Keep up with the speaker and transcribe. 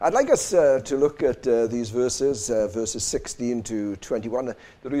I'd like us to look at these verses, verses 16 to 21.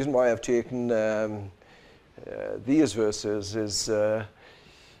 The reason why I've taken these verses is to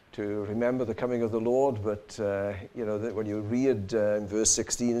remember the coming of the Lord. But, that when you read in verse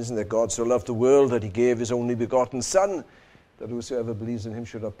 16, isn't it, God so loved the world that he gave his only begotten Son, that whosoever believes in him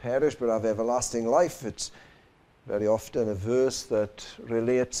should not perish but have everlasting life. It's very often a verse that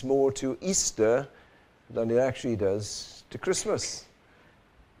relates more to Easter than it actually does to Christmas.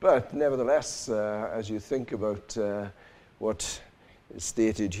 But nevertheless, as you think about what is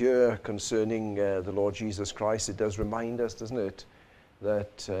stated here concerning the Lord Jesus Christ, it does remind us, doesn't it,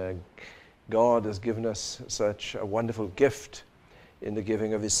 that God has given us such a wonderful gift in the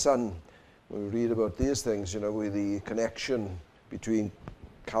giving of his Son. When we read about these things, with the connection between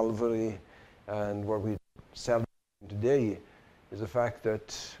Calvary and what we celebrate today is the fact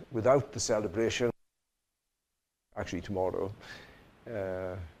that without the celebration, actually tomorrow,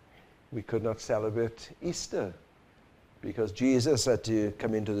 we could not celebrate Easter, because Jesus had to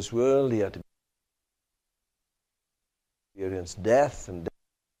come into this world. He had to experience death and death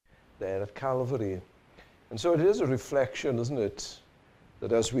there at Calvary. And so it is a reflection, isn't it,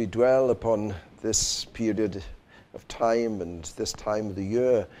 that as we dwell upon this period of time and this time of the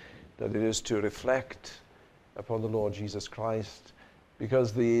year, that it is to reflect upon the Lord Jesus Christ,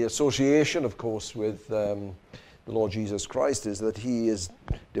 because the association, of course, with the Lord Jesus Christ is that he is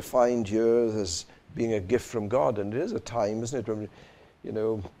defined here as being a gift from God. And it is a time, isn't it,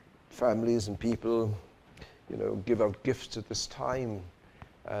 when, families and people, give out gifts at this time.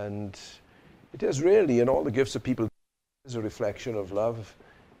 And it is really, in all the gifts that people give, is a reflection of love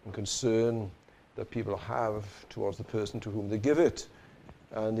and concern that people have towards the person to whom they give it.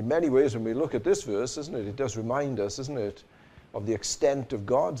 And in many ways, when we look at this verse, isn't it, it does remind us, isn't it, of the extent of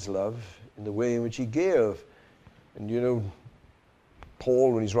God's love in the way in which he gave. And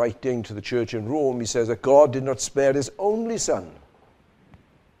Paul, when he's writing to the church in Rome, he says that God did not spare his only Son.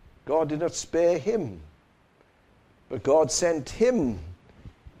 God did not spare him, but God sent him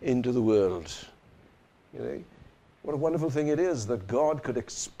into the world. What a wonderful thing it is that God could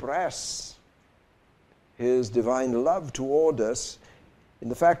express his divine love toward us in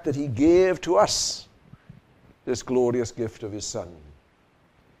the fact that he gave to us this glorious gift of his Son.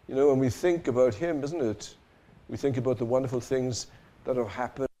 When we think about him, isn't it, we think about the wonderful things that have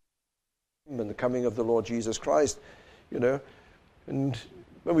happened in the coming of the Lord Jesus Christ, And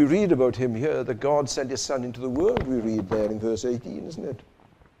when we read about him here, that God sent his Son into the world, we read there in verse 18, isn't it?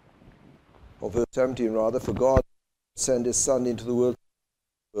 Or verse 17 rather, for God sent his Son into the world,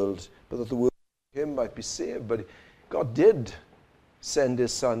 but that the world through him might be saved. But God did send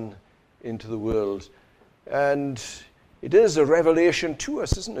his Son into the world. And it is a revelation to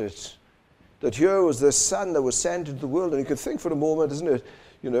us, isn't it? That here was the Son that was sent into the world. And you can think for a moment, isn't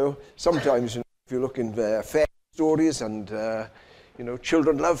it? Sometimes if you look in fairy stories and,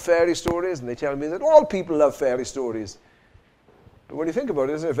 children love fairy stories, and they tell me that all people love fairy stories. But when you think about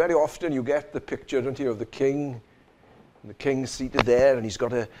it, isn't it, very often you get the picture, don't you, of the king, and the king's seated there, and he's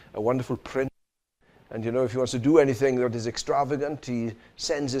got a wonderful prince. And, if he wants to do anything that is extravagant, he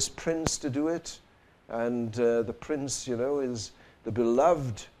sends his prince to do it. And the prince, is the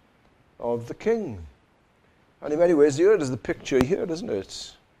beloved of the king. And in many ways, here it is the picture here, isn't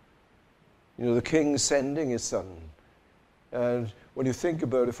it? The king sending his Son. And when you think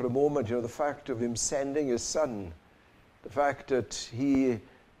about it for a moment, the fact of him sending his Son, the fact that he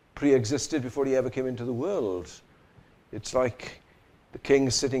pre-existed before he ever came into the world. It's like the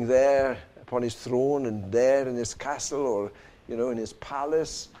king sitting there upon his throne and there in his castle or, in his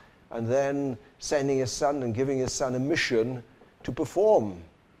palace, and then sending his Son and giving his Son a mission to perform,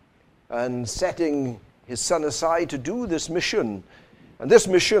 and setting his Son aside to do this mission. And this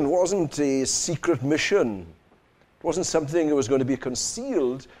mission wasn't a secret mission. It wasn't something that was going to be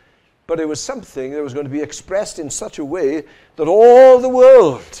concealed, but it was something that was going to be expressed in such a way that all the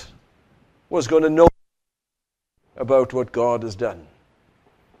world was going to know about what God has done.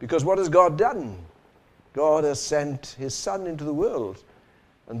 Because what has God done? God has sent his Son into the world.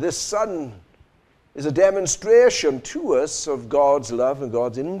 And this Son is a demonstration to us of God's love and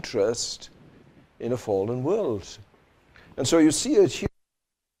God's interest in a fallen world. And so you see it here.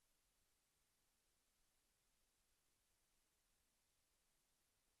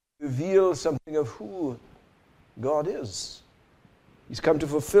 Reveal something of who God is. He's come to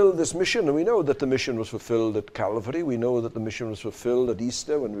fulfill this mission, and we know that the mission was fulfilled at Calvary. We know that the mission was fulfilled at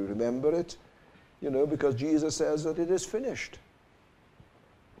Easter when we remember it, because Jesus says that it is finished.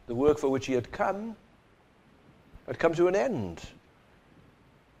 The work for which he had come to an end.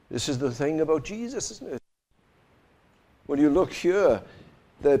 This is the thing about Jesus, isn't it? When you look here,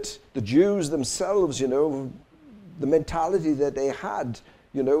 that the Jews themselves, the mentality that they had,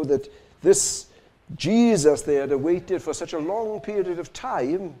 that this Jesus they had awaited for such a long period of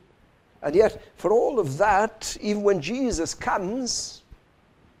time, and yet for all of that, even when Jesus comes,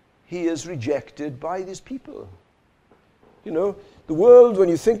 he is rejected by these people. The world, when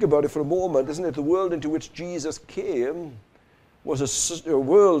you think about it for a moment, isn't it, the world into which Jesus came was a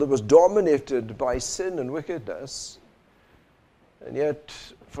world that was dominated by sin and wickedness. And yet,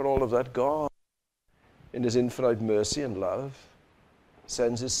 for all of that, God, in his infinite mercy and love,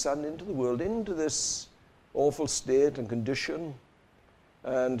 sends his Son into the world, into this awful state and condition.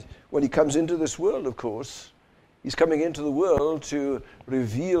 And when he comes into this world, of course, he's coming into the world to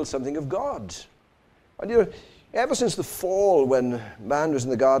reveal something of God. And ever since the fall, when man was in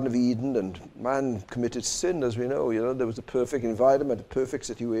the Garden of Eden and man committed sin, as we know, there was a perfect environment, a perfect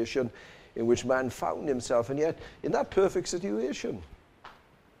situation in which man found himself. And yet, in that perfect situation,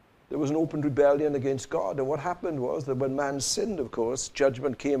 there was an open rebellion against God. And what happened was that when man sinned, of course,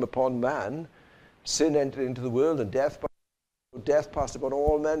 judgment came upon man. Sin entered into the world, and death passed upon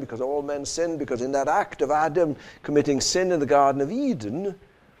all men because all men sinned. Because in that act of Adam committing sin in the Garden of Eden,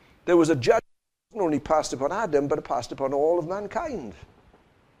 there was a judgment not only passed upon Adam, but it passed upon all of mankind.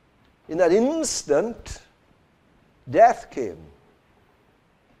 In that instant, death came.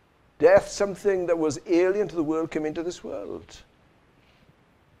 Death, something that was alien to the world, came into this world.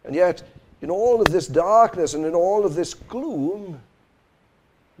 And yet, in all of this darkness and in all of this gloom,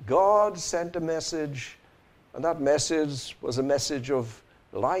 God sent a message, and that message was a message of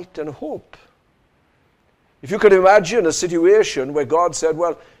light and hope. If you could imagine a situation where God said,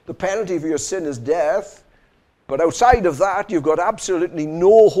 well, the penalty for your sin is death, but outside of that, you've got absolutely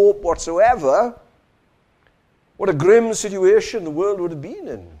no hope whatsoever, what a grim situation the world would have been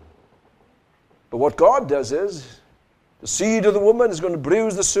in. But what God does is, the seed of the woman is going to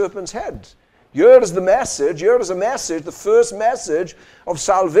bruise the serpent's head. Here is the message, the first message of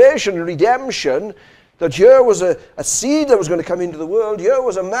salvation and redemption, that here was a seed that was going to come into the world, here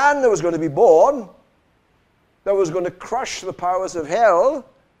was a man that was going to be born, that was going to crush the powers of hell.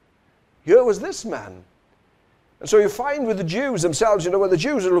 Here was this man. And so you find with the Jews themselves, when the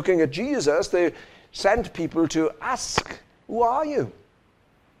Jews are looking at Jesus, they sent people to ask, who are you?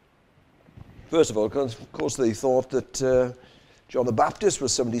 First of all, of course, they thought that John the Baptist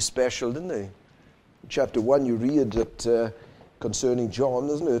was somebody special, didn't they? In chapter 1, you read that concerning John,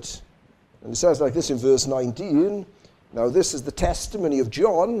 isn't it? And it says like this in verse 19, now this is the testimony of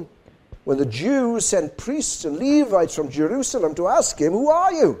John, when the Jews sent priests and Levites from Jerusalem to ask him, who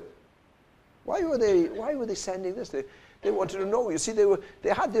are you? Why were they sending this? They wanted to know. You see,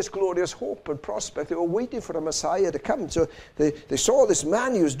 they had this glorious hope and prospect. They were waiting for a Messiah to come. So they saw this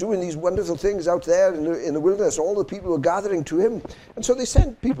man. He was doing these wonderful things out there in the wilderness. All the people were gathering to him. And so they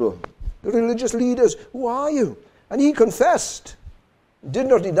sent people, the religious leaders, who are you? And he confessed. Did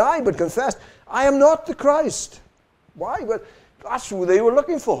not deny, but confessed, I am not the Christ. Why? Well, that's who they were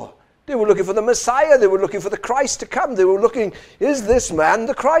looking for. They were looking for the Messiah. They were looking for the Christ to come. They were looking, is this man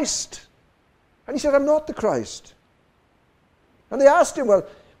the Christ? And he said, I'm not the Christ. And they asked him, well,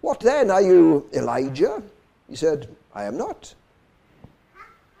 what then? Are you Elijah? He said, I am not.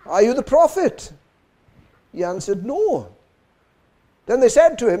 Are you the prophet? He answered, no. Then they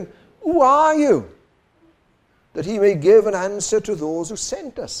said to him, who are you? That he may give an answer to those who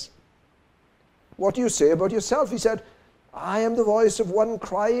sent us. What do you say about yourself? He said, I am the voice of one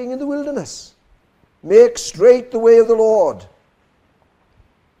crying in the wilderness. Make straight the way of the Lord.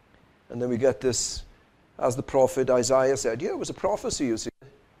 And then we get this, as the prophet Isaiah said. Yeah, it was a prophecy, you see.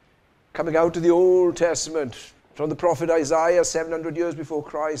 Coming out of the Old Testament, from the prophet Isaiah 700 years before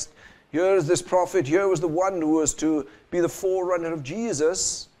Christ. Here's this prophet, here was the one who was to be the forerunner of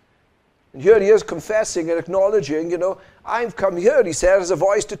Jesus. And here he is confessing and acknowledging, I've come here, he said, as a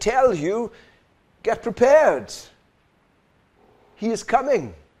voice to tell you, get prepared. He is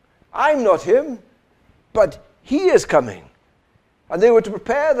coming. I'm not him, but he is coming. And they were to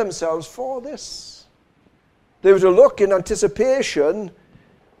prepare themselves for this. They were to look in anticipation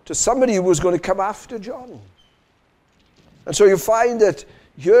to somebody who was going to come after John. And so you find that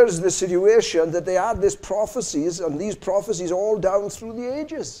here's the situation, that they had these prophecies, and these prophecies all down through the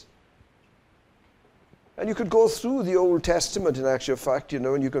ages. And you could go through the Old Testament in actual fact,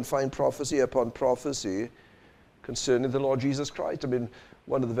 and you can find prophecy upon prophecy concerning the Lord Jesus Christ. I mean,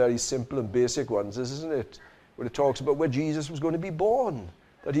 one of the very simple and basic ones is, isn't it? Where it talks about where Jesus was going to be born.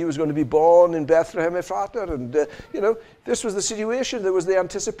 that he was going to be born in Bethlehem Ephratah. And, this was the situation. There was the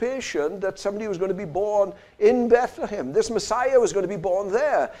anticipation that somebody was going to be born in Bethlehem. This Messiah was going to be born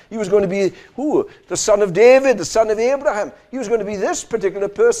there. He was going to be, the son of David, the son of Abraham. He was going to be this particular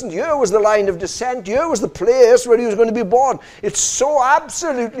person. Here was the line of descent. Here was the place where he was going to be born. It's so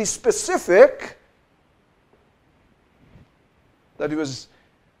absolutely specific that it was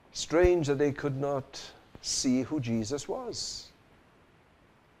strange that they could not see who Jesus was.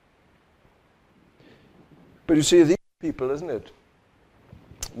 But you see, these people, isn't it,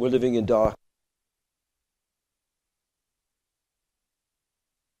 were living in dark.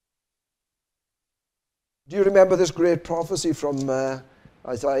 Do you remember this great prophecy from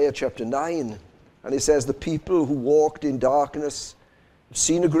Isaiah chapter 9? And it says, the people who walked in darkness have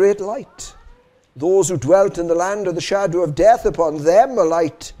seen a great light. Those who dwelt in the land of the shadow of death, upon them a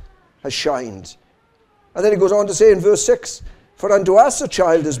light has shined. And then it goes on to say in verse 6, for unto us a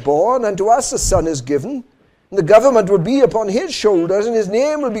child is born, unto us a son is given, and the government will be upon his shoulders, and his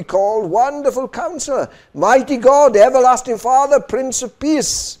name will be called Wonderful Counselor, Mighty God, Everlasting Father, Prince of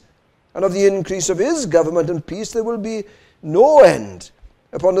Peace. And of the increase of his government and peace there will be no end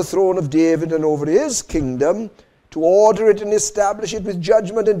upon the throne of David and over his kingdom, to order it and establish it with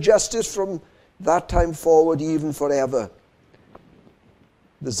judgment and justice from that time forward, even forever.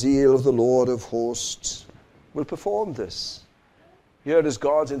 The zeal of the Lord of hosts will perform this. Here is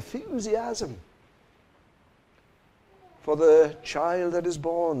God's enthusiasm for the child that is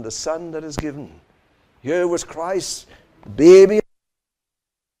born, the son that is given. Here was Christ, the baby.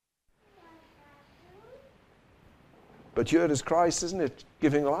 But here is Christ, isn't it,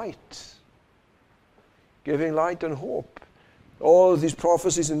 giving light and hope. All of these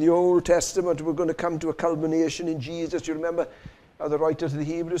prophecies in the Old Testament were going to come to a culmination in Jesus. You remember how the writer to the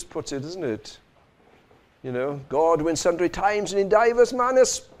Hebrews puts it, isn't it? God, when sundry times and in divers manners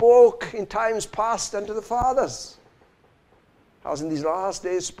spoke in times past unto the fathers, has in these last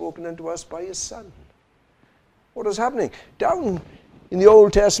days spoken unto us by his Son. What is happening? Down in the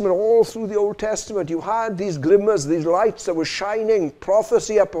Old Testament, all through the Old Testament, you had these glimmers, these lights that were shining,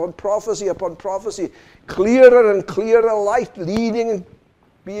 prophecy upon prophecy upon prophecy, clearer and clearer light leading and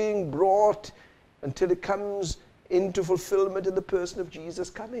being brought until it comes into fulfillment in the person of Jesus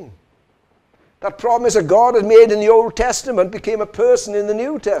coming. That promise that God had made in the Old Testament became a person in the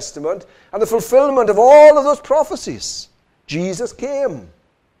New Testament, and the fulfillment of all of those prophecies. Jesus came.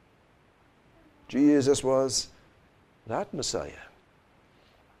 Jesus was that Messiah.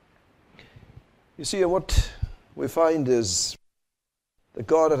 You see, what we find is that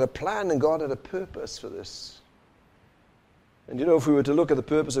God had a plan and God had a purpose for this. And if we were to look at the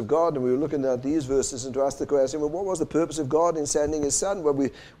purpose of God, and we were looking at these verses and to ask the question, well, what was the purpose of God in sending his Son? Well,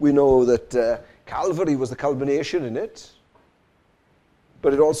 we know that Calvary was the culmination in it.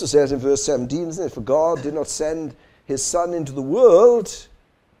 But it also says in verse 17, isn't it? For God did not send his Son into the world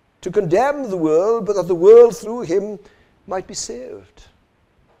to condemn the world, but that the world through him might be saved.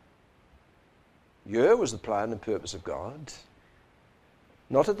 Here was the plan and purpose of God.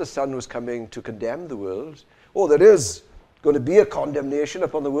 Not that the Son was coming to condemn the world. There is going to be a condemnation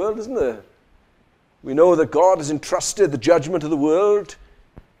upon the world, isn't there? We know that God has entrusted the judgment of the world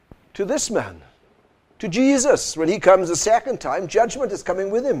to this man, to Jesus. When he comes the second time, judgment is coming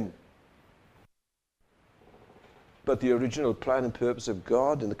with him. But the original plan and purpose of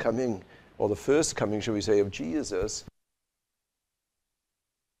God in the coming, or the first coming, shall we say, of Jesus,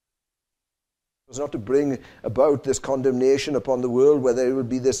 was not to bring about this condemnation upon the world, where there would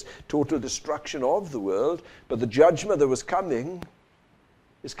be this total destruction of the world, but the judgment that was coming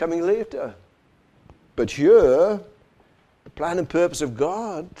is coming later. But here, the plan and purpose of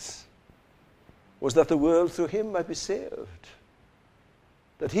God was that the world through him might be saved.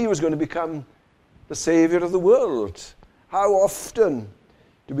 That he was going to become the Savior of the world. How often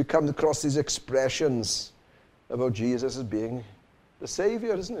do we come across these expressions about Jesus as being the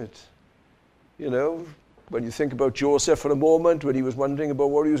Savior, isn't it? When you think about Joseph for a moment, when he was wondering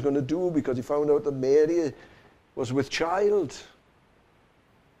about what he was going to do because he found out that Mary was with child.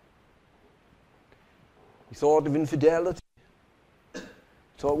 He thought of infidelity. He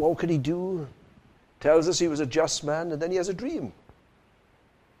thought, what could he do? Tells us he was a just man, and then he has a dream.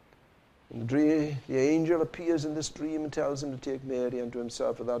 In the dream, the angel appears in this dream and tells him to take Mary unto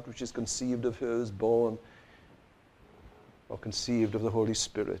himself, for that which is conceived of her is born, or conceived of the Holy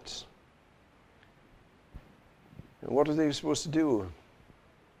Spirit. And what are they supposed to do?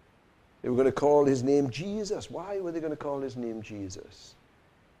 They were going to call his name Jesus. Why were they going to call his name Jesus?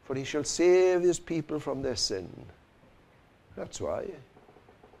 For he shall save his people from their sin. That's why.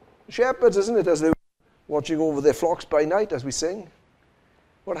 Shepherds, isn't it, as they were watching over their flocks by night, as we sing.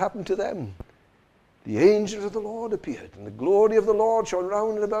 What happened to them? The angel of the Lord appeared, and the glory of the Lord shone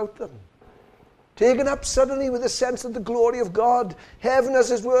round and about them. Taken up suddenly with a sense of the glory of God, heaven, as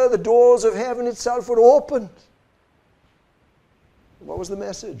it were, the doors of heaven itself were opened. What was the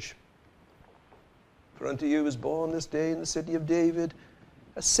message? For unto you is born this day in the city of David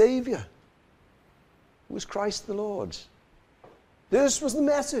a Savior, who is Christ the Lord. This was the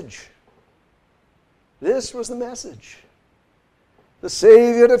message. This was the message. The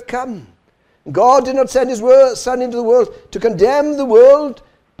Savior had come. God did not send his Son into the world to condemn the world,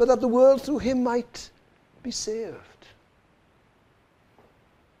 but that the world through him might be saved.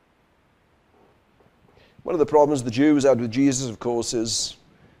 One of the problems the Jews had with Jesus, of course, is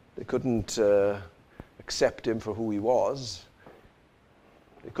they couldn't accept him for who he was.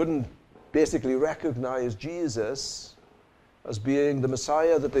 They couldn't basically recognize Jesus as being the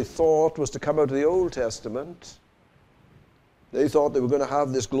Messiah that they thought was to come out of the Old Testament. They thought they were going to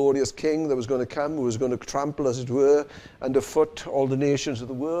have this glorious king that was going to come, who was going to trample, as it were, underfoot all the nations of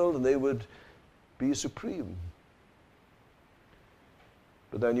the world, and they would be supreme.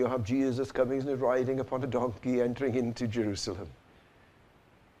 But then you have Jesus coming, isn't it, riding upon a donkey, entering into Jerusalem.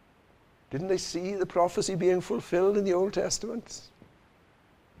 Didn't they see the prophecy being fulfilled in the Old Testament?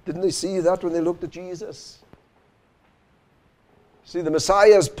 Didn't they see that when they looked at Jesus? See, the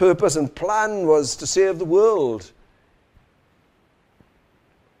Messiah's purpose and plan was to save the world.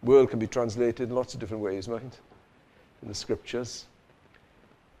 World can be translated in lots of different ways, mind, in the Scriptures.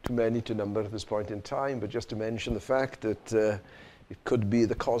 Too many to number at this point in time, but just to mention the fact that it could be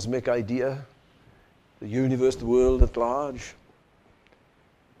the cosmic idea, the universe, the world at large.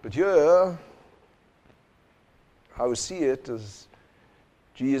 But here, I would see it as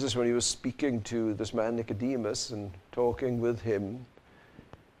Jesus, when he was speaking to this man Nicodemus and talking with him,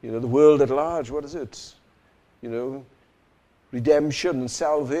 the world at large, what is it? Redemption and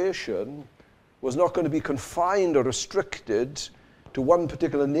salvation was not going to be confined or restricted to one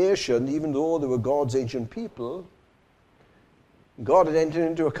particular nation, even though they were God's ancient people. God had entered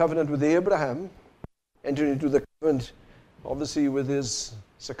into a covenant with Abraham, entered into the covenant, obviously, with his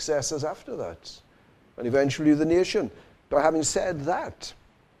successors after that, and eventually the nation. But having said that,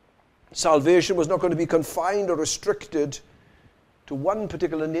 salvation was not going to be confined or restricted to one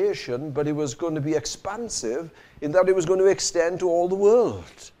particular nation, but it was going to be expansive in that it was going to extend to all the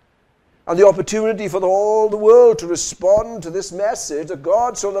world. And the opportunity for all the world to respond to this message that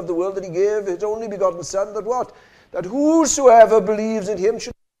God so loved the world that he gave his only begotten Son, that what? That whosoever believes in him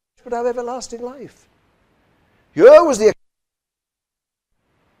should have everlasting life. Here was the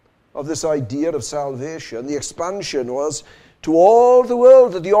of this idea of salvation. The expansion was to all the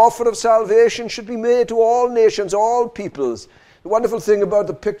world, that the offer of salvation should be made to all nations, all peoples. The wonderful thing about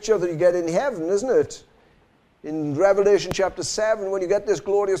the picture that you get in heaven, isn't it? In Revelation chapter 7, when you get this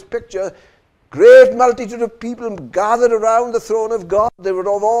glorious picture, great multitude of people gathered around the throne of God. They were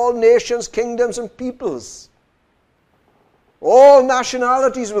of all nations, kingdoms, and peoples. All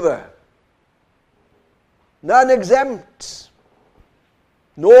nationalities were there. None exempt.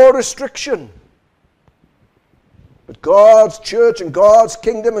 No restriction. But God's church and God's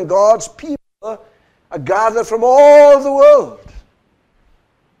kingdom and God's people are gathered from all the world.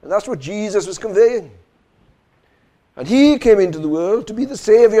 And that's what Jesus was conveying. And he came into the world to be the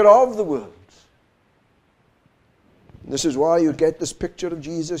Savior of the world. And this is why you get this picture of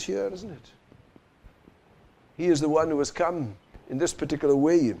Jesus here, isn't it? He is the one who has come in this particular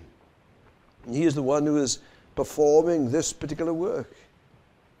way. And he is the one who is performing this particular work.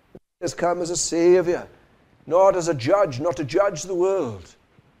 He has come as a Savior, not as a judge, not to judge the world,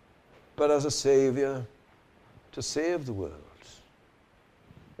 but as a Savior to save the world.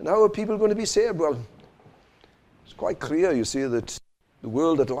 And how are people going to be saved? Well, it's quite clear, you see, that the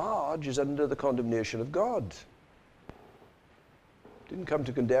world at large is under the condemnation of God. He didn't come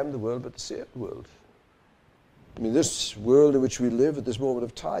to condemn the world, but to save the world. I mean, this world in which we live at this moment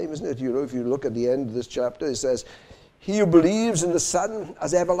of time, isn't it? If you look at the end of this chapter, it says, he who believes in the Son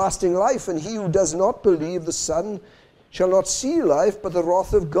has everlasting life, and he who does not believe the Son shall not see life, but the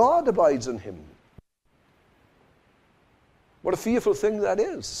wrath of God abides on him. What a fearful thing that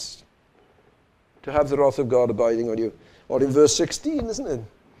is, to have the wrath of God abiding on you. Or in verse 16, isn't it?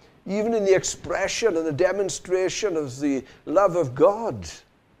 Even in the expression and the demonstration of the love of God,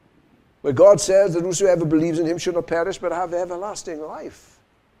 where God says that whosoever believes in him should not perish, but have everlasting life.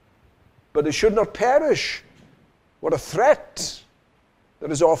 But it should not perish. What a threat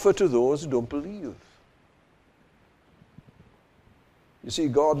that is offered to those who don't believe. You see,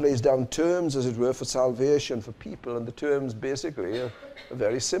 God lays down terms, as it were, for salvation for people, and the terms basically are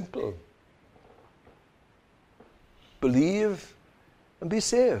very simple. Believe and be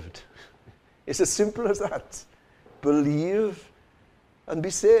saved. It's as simple as that. Believe and be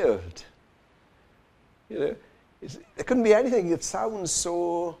saved. You know, there couldn't be anything that sounds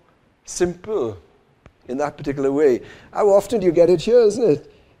so simple in that particular way. How often do you get it here, isn't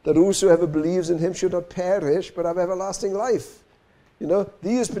it? That whosoever believes in him should not perish, but have everlasting life. You know,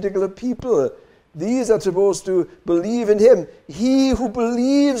 these particular people, these are supposed to believe in him. He who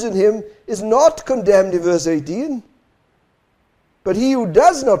believes in him is not condemned in verse 18. But he who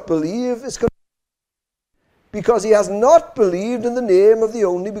does not believe is condemned because he has not believed in the name of the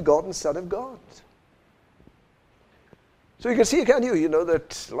only begotten Son of God. So you can see, can't you,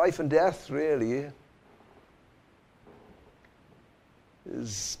 that life and death really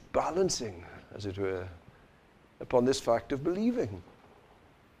is balancing, as it were, upon this fact of believing.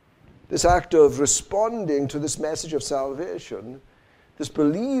 This act of responding to this message of salvation, this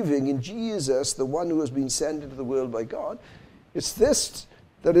believing in Jesus, the one who has been sent into the world by God, it's this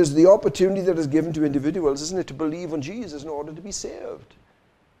that is the opportunity that is given to individuals, isn't it, to believe on Jesus in order to be saved.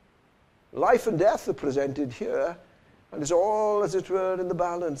 Life and death are presented here, and it's all, as it were, in the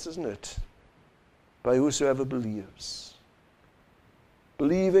balance, isn't it? By whosoever believes.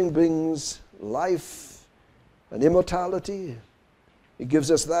 Believing brings life and immortality. It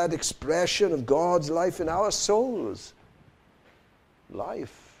gives us that expression of God's life in our souls.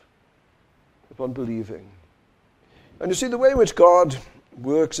 Life upon believing. And you see, the way in which God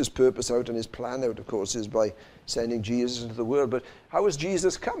works his purpose out and his plan out, of course, is by sending Jesus into the world. But how has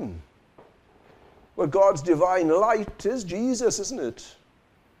Jesus come? Well, God's divine light is Jesus, isn't it?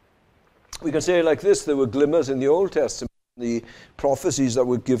 We can say it like this: there were glimmers in the Old Testament, the prophecies that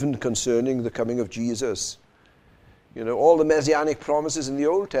were given concerning the coming of Jesus. All the messianic promises in the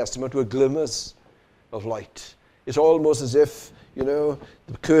Old Testament were glimmers of light. It's almost as if, the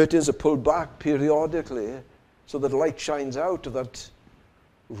curtains are pulled back periodically so that light shines out of that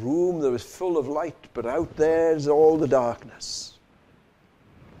room that is full of light, but out there is all the darkness.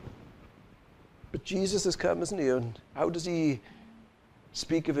 But Jesus has come, isn't he? And how does he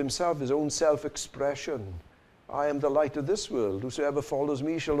speak of himself, his own self-expression? I am the light of this world. Whosoever follows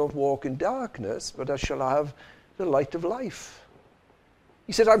me shall not walk in darkness, but shall have the light of life.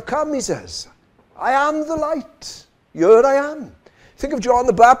 He said, I've come, he says. I am the light. Here I am. Think of John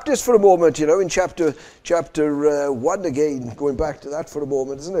the Baptist for a moment, in chapter 1 again, going back to that for a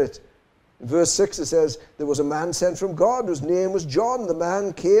moment, isn't it? In verse 6 it says, there was a man sent from God whose name was John. The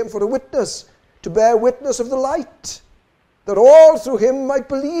man came for a witness, to bear witness of the light, that all through him might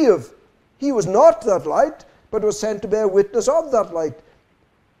believe. He was not that light, but was sent to bear witness of that light.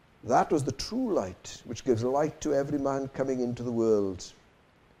 That was the true light, which gives light to every man coming into the world.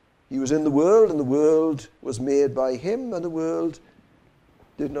 He was in the world, and the world was made by him, and the world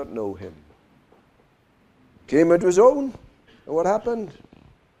did not know him. Came into his own, and what happened?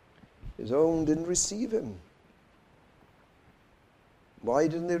 His own didn't receive him. Why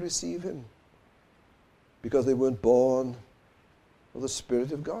didn't they receive him? Because they weren't born of the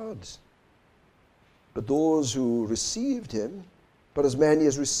Spirit of God. But those who received him, but as many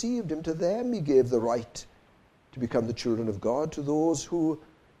as received him, to them he gave the right to become the children of God, to those who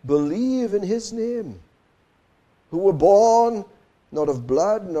believe in his name, who were born not of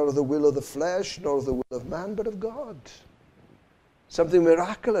blood, nor of the will of the flesh, nor of the will of man, but of God. Something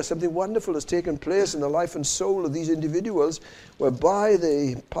miraculous, something wonderful has taken place in the life and soul of these individuals, whereby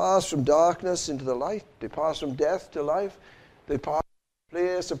they pass from darkness into the light, they pass from death to life, they pass from a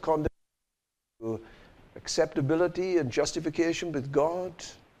place of condemnation to acceptability and justification with God.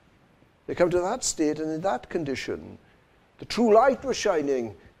 They come to that state, and in that condition, the true light was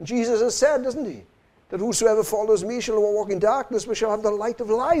shining. And Jesus has said, doesn't he, that whosoever follows me shall not walk in darkness, but shall have the light of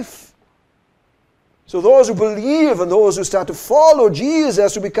life. So those who believe and those who start to follow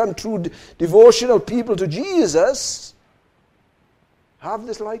Jesus, who become true devotional people to Jesus, have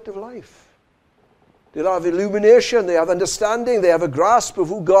this light of life. They have illumination, they have understanding, they have a grasp of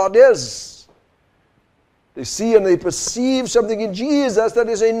who God is. They see and they perceive something in Jesus that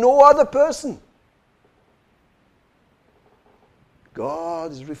is in no other person.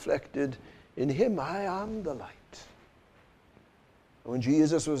 God is reflected in him. I am the light. When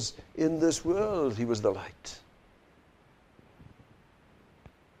Jesus was in this world, he was the light.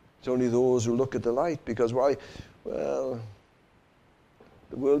 It's only those who look at the light, because why? Well,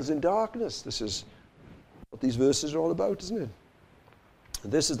 the world is in darkness. This is what these verses are all about, isn't it?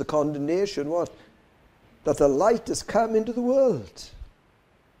 And this is the condemnation, what? That the light has come into the world.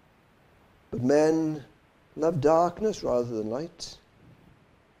 But men love darkness rather than light.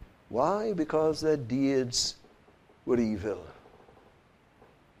 Why? Because their deeds were evil.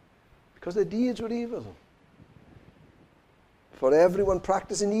 Because their deeds were evil. For everyone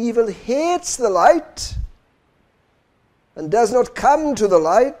practicing evil hates the light and does not come to the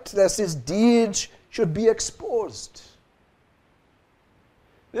light, lest his deeds should be exposed.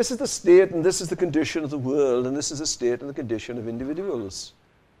 This is the state and this is the condition of the world, and this is the state and the condition of individuals.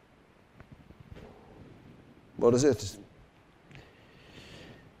 What is it?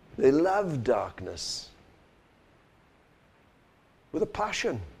 They love darkness with a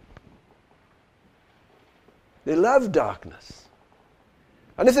passion. They love darkness.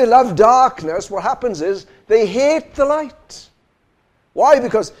 And if they love darkness, what happens is they hate the light. Why?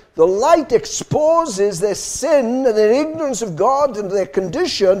 Because the light exposes their sin and their ignorance of God and their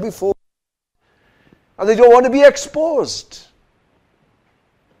condition before, and they don't want to be exposed.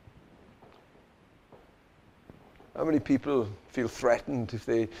 How many people feel threatened if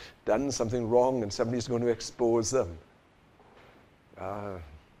they've done something wrong and somebody's going to expose them?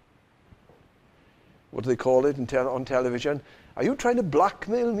 What do they call it on television? Are you trying to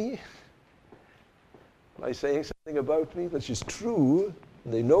blackmail me? By saying something about me which is true,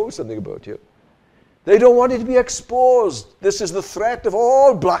 and they know something about you. They don't want it to be exposed. This is the threat of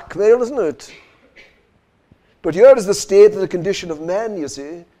all blackmail, isn't it? But here is the state and the condition of men, you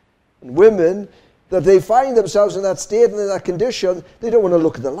see, and women, that they find themselves in that state and in that condition. They don't want to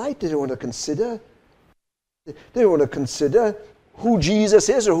look at the light. They don't want to consider. They don't want to consider who Jesus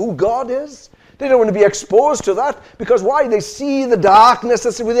is or who God is. They don't want to be exposed to that, because why? They see the darkness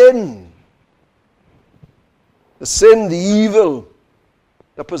that's within. The sin, the evil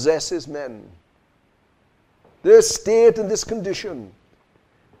that possesses men. Their state and this condition.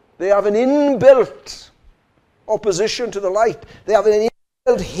 They have an inbuilt opposition to the light. They have an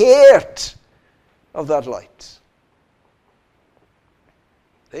inbuilt hate of that light.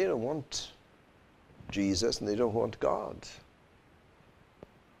 They don't want Jesus and they don't want God.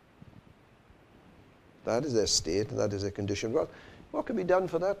 That is their state and that is their condition. Well, what can be done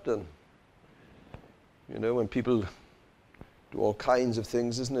for that then? You know, when people do all kinds of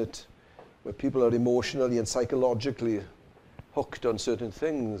things, isn't it? Where people are emotionally and psychologically hooked on certain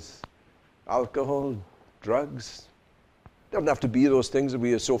things. Alcohol, drugs. It doesn't have to be those things that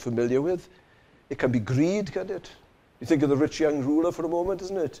we are so familiar with. It can be greed, can't it? You think of the rich young ruler for a moment,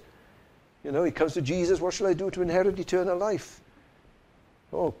 isn't it? You know, he comes to Jesus, what shall I do to inherit eternal life?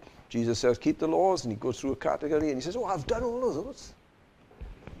 Oh, Jesus says, keep the laws, and he goes through a category, and he says, oh, I've done all of those.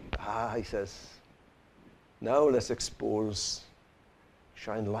 He says, now let's expose,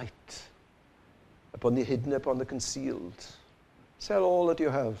 shine light upon the hidden, upon the concealed. Sell all that you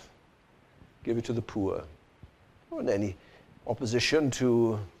have. Give it to the poor. There wasn't any opposition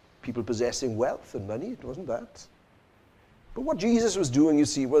to people possessing wealth and money. It wasn't that. But what Jesus was doing, you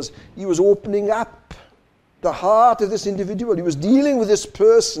see, was he was opening up the heart of this individual. He was dealing with this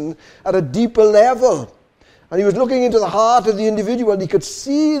person at a deeper level. And he was looking into the heart of the individual. And he could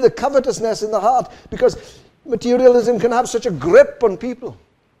see the covetousness in the heart, because materialism can have such a grip on people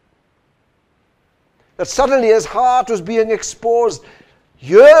that suddenly his heart was being exposed.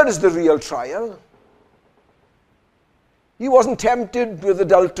 Here is the real trial. He wasn't tempted with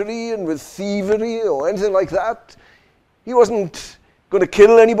adultery and with thievery or anything like that. He wasn't going to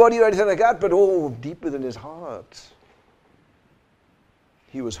kill anybody or anything like that, but deep within his heart,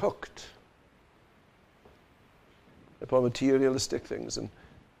 he was hooked upon materialistic things. And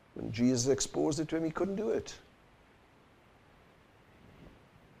when Jesus exposed it to him, he couldn't do it.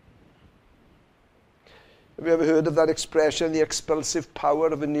 Have you ever heard of that expression, the expulsive power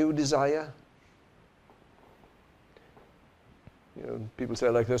of a new desire? You know, people say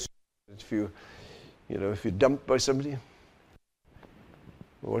it like this: if you're dumped by somebody,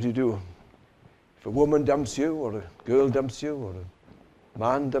 what do? If a woman dumps you, or a girl dumps you, or a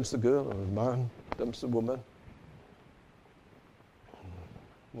man dumps the girl, or a man dumps the woman,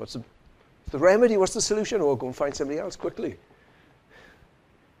 what's the remedy? What's the solution? Oh, go and find somebody else quickly.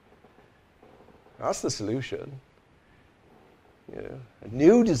 That's the solution. You know, a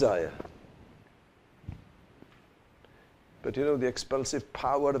new desire. But you know, the expulsive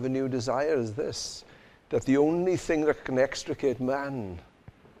power of a new desire is this: that the only thing that can extricate man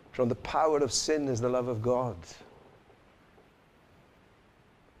from the power of sin is the love of God.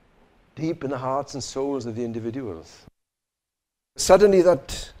 Deep in the hearts and souls of the individuals. Suddenly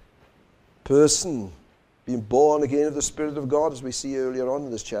that person being born again of the Spirit of God, as we see earlier on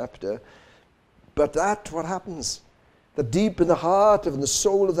in this chapter, but what happens? That deep in the heart of and the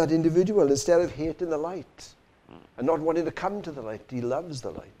soul of that individual, instead of hating the light and not wanting to come to the light, he loves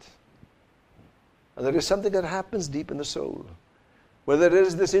the light. And there is something that happens deep in the soul, where there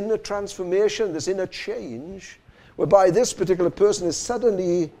is this inner transformation, this inner change, whereby this particular person is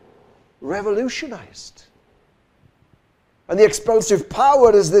suddenly revolutionized. And the expulsive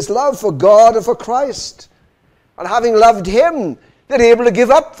power is this love for God and for Christ. And having loved him, they're able to give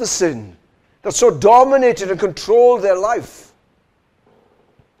up the sin that so dominated and controlled their life,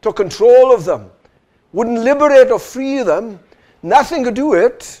 took control of them, wouldn't liberate or free them. Nothing could do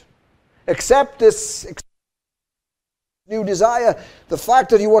it except this new desire, the fact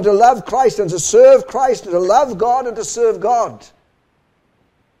that you want to love Christ and to serve Christ and to love God and to serve God.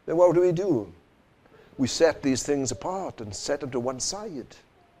 Then what do? We set these things apart and set them to one side.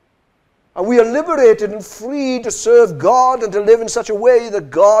 And we are liberated and free to serve God and to live in such a way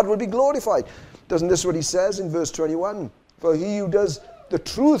that God will be glorified. Doesn't this what he says in verse 21? For he who does the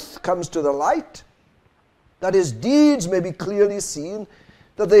truth comes to the light, that his deeds may be clearly seen,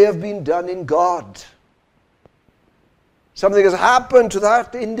 that they have been done in God. Something has happened to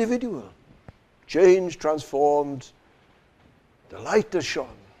that individual. Changed, transformed. The light has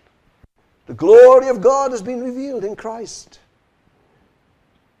shone. The glory of God has been revealed in Christ.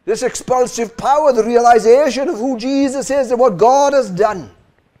 This expulsive power, the realization of who Jesus is and what God has done,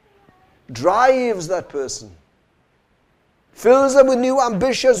 drives that person, fills them with new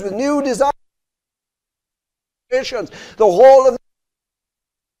ambitions, with new desires, the whole of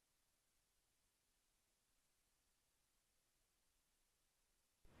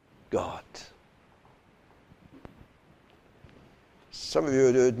God. Some of you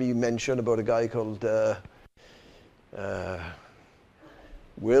had heard me mention about a guy called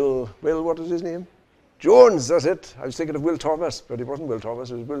Will, what was his name? Jones, that's it. I was thinking of Will Thomas, but it wasn't Will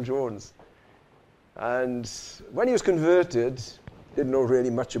Thomas, it was Will Jones. And when he was converted, didn't know really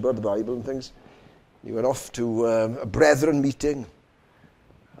much about the Bible and things. He went off to a brethren meeting.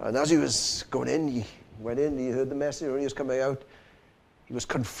 And as he was going in, he heard the message. When he was coming out, he was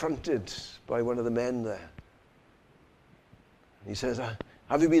confronted by one of the men there. He says,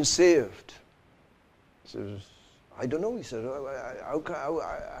 have you been saved? He says, I don't know. He said,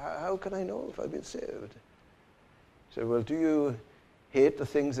 how can I know if I've been saved? He said, well, do you hate the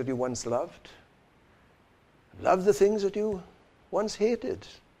things that you once loved? Love the things that you once hated?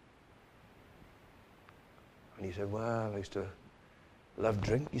 And he said, well, I used to love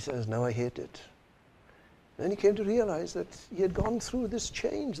drink. He says, now I hate it. And then he came to realize that he had gone through this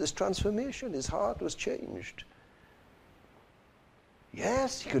change, this transformation. His heart was changed.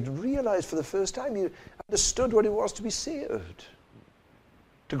 Yes, he could realize for the first time, he understood what it was to be saved.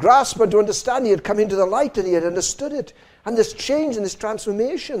 To grasp and to understand, he had come into the light and he had understood it. And this change and this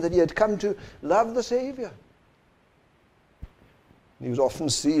transformation that he had come to love the Savior. He was often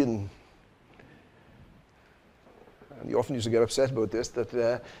seen, and he often used to get upset about this,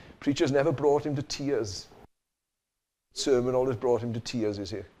 that preachers never brought him to tears. Sermon always brought him to tears, you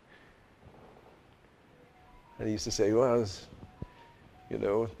see. And he used to say, well,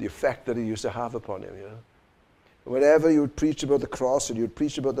 the effect that he used to have upon him, Whenever you would preach about the cross and you would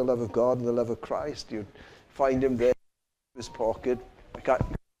preach about the love of God and the love of Christ, you'd find him there in his pocket.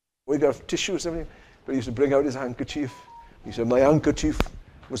 We got tissue or something, but he used to bring out his handkerchief. He said, my handkerchief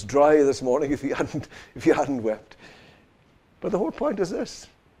was dry this morning if you hadn't wept. But the whole point is this,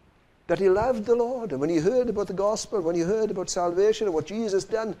 that he loved the Lord. And when he heard about the gospel, when he heard about salvation and what Jesus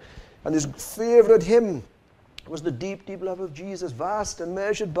done, and his favorite hymn was the deep, deep love of Jesus, vast and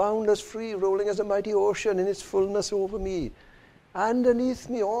measured, boundless, free, rolling as a mighty ocean in its fullness over me. Underneath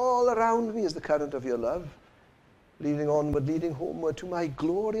me, all around me is the current of your love, leading onward, leading homeward to my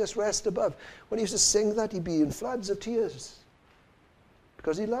glorious rest above. When he used to sing that, he'd be in floods of tears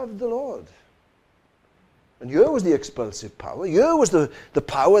because he loved the Lord. And here was the expulsive power. Here was the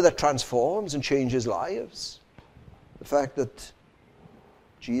power that transforms and changes lives. The fact that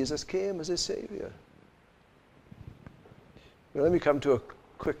Jesus came as his Savior. Well, let me come to a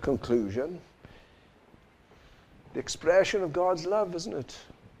quick conclusion. The expression of God's love, isn't it?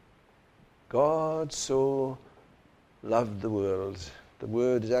 God so loved the world. The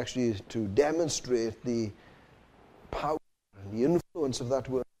word is actually to demonstrate the power and the influence of that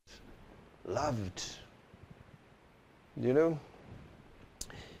word. Loved.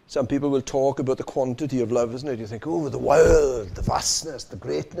 Some people will talk about the quantity of love, isn't it? You think, oh, the world, the vastness, the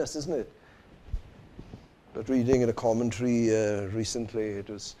greatness, isn't it? But reading in a commentary recently, it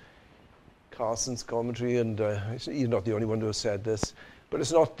was Carson's commentary, and he's not the only one who has said this, but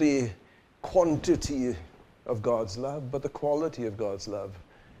it's not the quantity of God's love, but the quality of God's love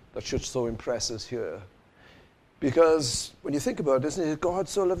that should so impress us here. Because when you think about it, isn't it, God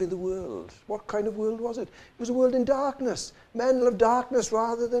so loving the world? What kind of world was it? It was a world in darkness. Men love darkness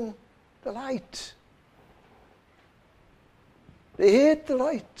rather than the light. They hate the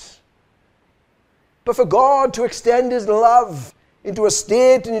light. But for God to extend his love into a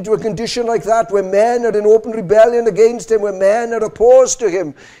state and into a condition like that where men are in open rebellion against him, where men are opposed to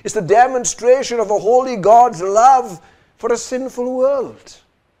him. It's the demonstration of a holy God's love for a sinful world.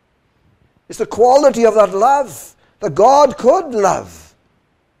 It's the quality of that love that God could love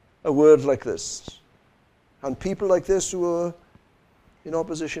a world like this and people like this who are in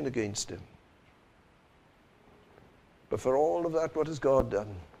opposition against him. But for all of that, what has God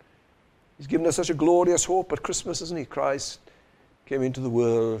done? He's given us such a glorious hope at Christmas, isn't he? Christ came into the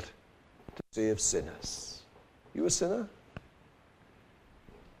world to save sinners. You a sinner?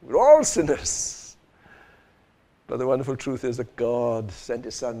 We're all sinners. But the wonderful truth is that God sent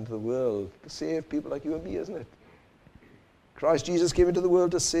his Son into the world to save people like you and me, isn't it? Christ Jesus came into the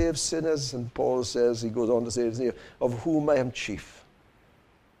world to save sinners, and Paul says, he goes on to say, of whom I am chief.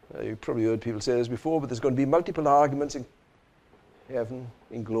 You've probably heard people say this before, but there's going to be multiple arguments in heaven,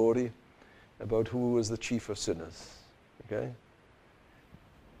 in glory, about who is the chief of sinners. Okay?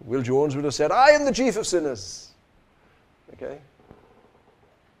 Will Jones would have said, I am the chief of sinners. Okay?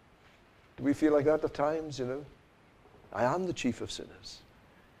 Do we feel like that at times, you know? I am the chief of sinners.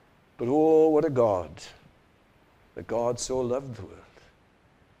 But oh, what a God. That God so loved the world.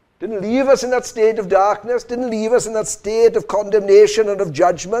 Didn't leave us in that state of darkness, didn't leave us in that state of condemnation and of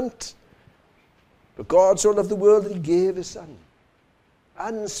judgment. But God so loved the world that he gave his Son,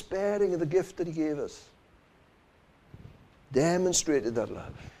 unsparing in the gift that he gave us. Demonstrated that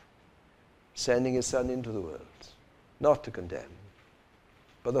love, sending his Son into the world, not to condemn,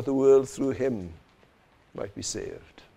 but that the world through him might be saved.